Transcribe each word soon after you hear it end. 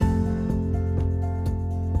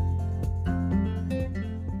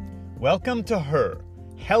Welcome to Her,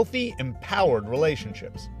 Healthy, Empowered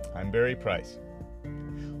Relationships. I'm Barry Price.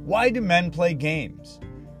 Why do men play games?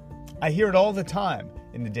 I hear it all the time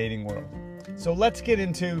in the dating world. So let's get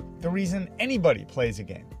into the reason anybody plays a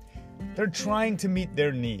game. They're trying to meet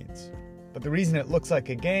their needs. But the reason it looks like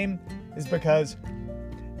a game is because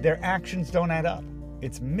their actions don't add up.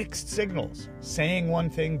 It's mixed signals, saying one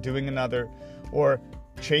thing, doing another, or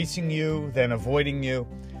chasing you, then avoiding you.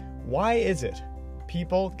 Why is it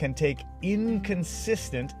people can take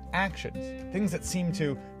inconsistent actions, things that seem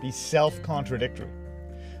to be self-contradictory?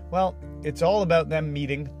 Well, it's all about them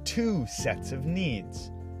meeting two sets of needs.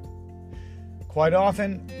 Quite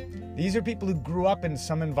often, these are people who grew up in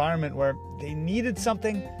some environment where they needed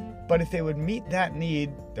something, but if they would meet that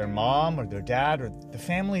need, their mom or their dad or the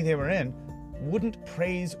family they were in wouldn't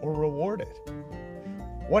praise or reward it.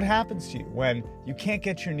 What happens to you when you can't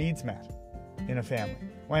get your needs met in a family?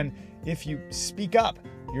 When, if you speak up,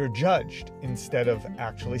 you're judged instead of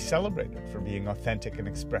actually celebrated for being authentic and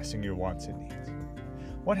expressing your wants and needs?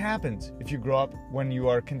 What happens if you grow up when you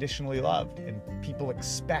are conditionally loved and people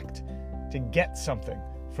expect to get something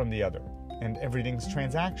from the other and everything's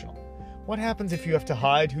transactional? What happens if you have to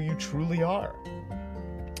hide who you truly are?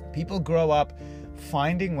 People grow up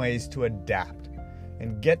finding ways to adapt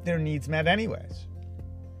and get their needs met anyways.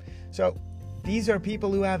 So these are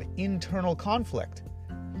people who have internal conflict.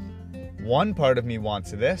 One part of me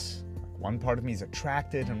wants this, one part of me is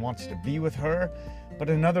attracted and wants to be with her,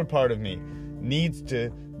 but another part of me needs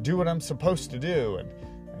to do what I'm supposed to do and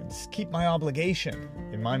keep my obligation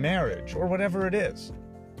in my marriage or whatever it is.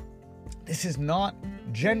 This is not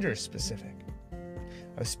gender specific.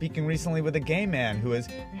 I was speaking recently with a gay man who is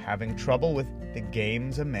having trouble with the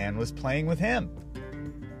games a man was playing with him.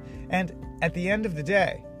 And at the end of the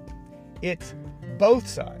day, it's both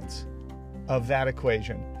sides of that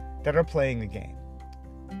equation that are playing the game.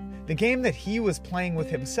 The game that he was playing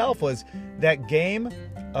with himself was that game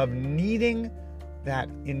of needing that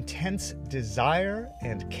intense desire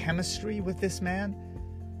and chemistry with this man,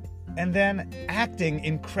 and then acting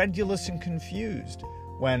incredulous and confused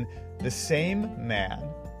when the same man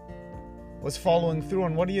was following through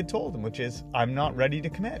on what he had told him, which is, I'm not ready to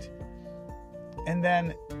commit. And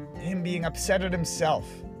then him being upset at himself.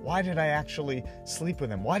 Why did I actually sleep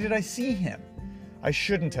with him? Why did I see him? I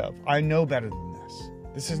shouldn't have. I know better than this.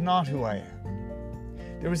 This is not who I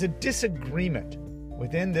am. There was a disagreement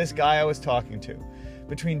within this guy I was talking to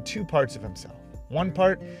between two parts of himself. One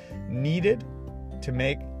part needed to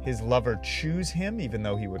make his lover choose him even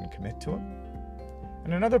though he wouldn't commit to him.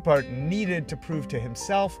 And another part needed to prove to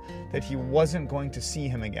himself that he wasn't going to see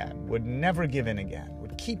him again, would never give in again,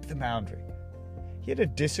 would keep the boundary. He had a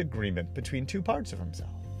disagreement between two parts of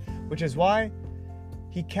himself, which is why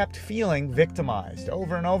he kept feeling victimized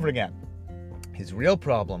over and over again. His real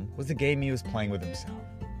problem was the game he was playing with himself.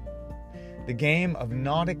 The game of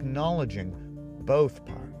not acknowledging both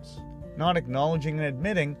parts, not acknowledging and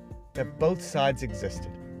admitting that both sides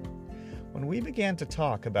existed. When we began to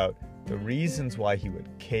talk about the reasons why he would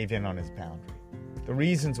cave in on his boundary, the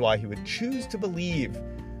reasons why he would choose to believe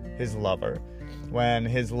his lover when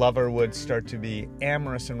his lover would start to be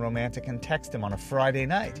amorous and romantic and text him on a Friday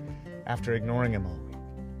night after ignoring him all week.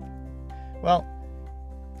 Well,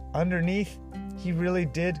 underneath, he really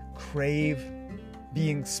did crave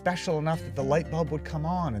being special enough that the light bulb would come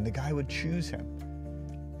on and the guy would choose him.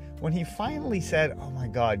 When he finally said, oh my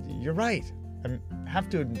God, you're right, I had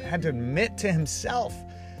to admit to himself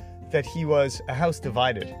that he was a house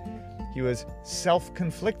divided. He was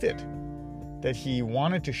self-conflicted, that he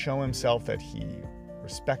wanted to show himself that he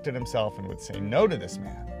respected himself and would say no to this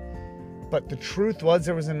man. But the truth was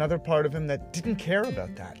there was another part of him that didn't care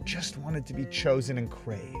about that, just wanted to be chosen and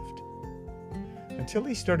craved. Until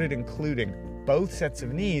he started including both sets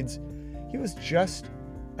of needs, he was just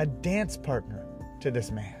a dance partner to this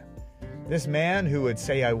man. This man who would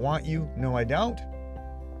say, I want you, no I don't,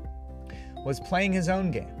 was playing his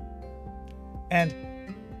own game. And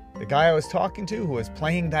the guy I was talking to, who was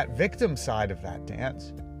playing that victim side of that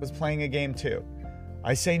dance, was playing a game too.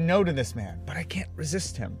 I say no to this man, but I can't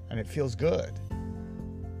resist him, and it feels good.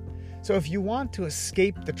 So if you want to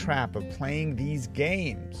escape the trap of playing these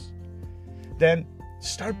games, then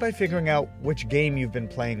start by figuring out which game you've been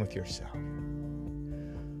playing with yourself.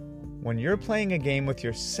 When you're playing a game with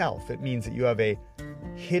yourself, it means that you have a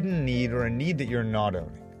hidden need or a need that you're not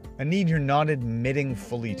owning, a need you're not admitting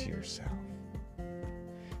fully to yourself.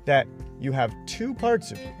 That you have two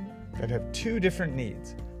parts of you that have two different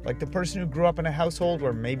needs. Like the person who grew up in a household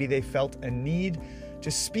where maybe they felt a need to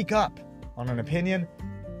speak up on an opinion,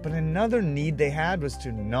 but another need they had was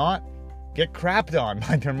to not get crapped on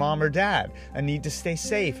by their mom or dad, a need to stay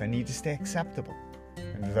safe, a need to stay acceptable.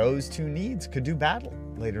 And those two needs could do battle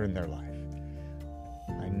later in their life.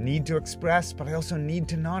 I need to express, but I also need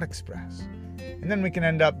to not express. And then we can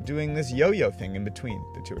end up doing this yo-yo thing in between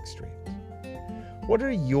the two extremes. What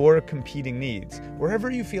are your competing needs?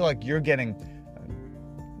 Wherever you feel like you're getting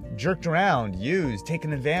jerked around, used,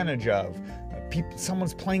 taken advantage of,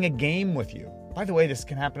 someone's playing a game with you. By the way, this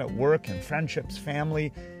can happen at work and friendships,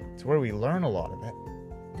 family. It's where we learn a lot of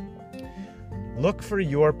it. Look for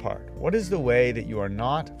your part. What is the way that you are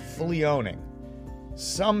not fully owning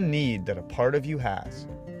some need that a part of you has?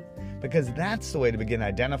 Because that's the way to begin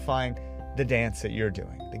identifying the dance that you're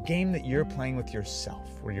doing, the game that you're playing with yourself,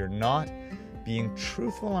 where you're not being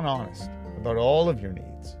truthful and honest about all of your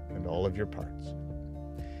needs and all of your parts.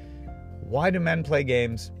 Why do men play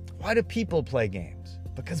games? Why do people play games?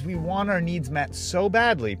 Because we want our needs met so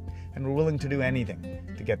badly, and we're willing to do anything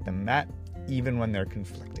to get them met, even when they're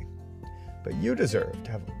conflicting. But you deserve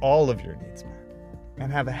to have all of your needs met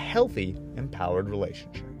and have a healthy, empowered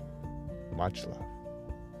relationship. Much love.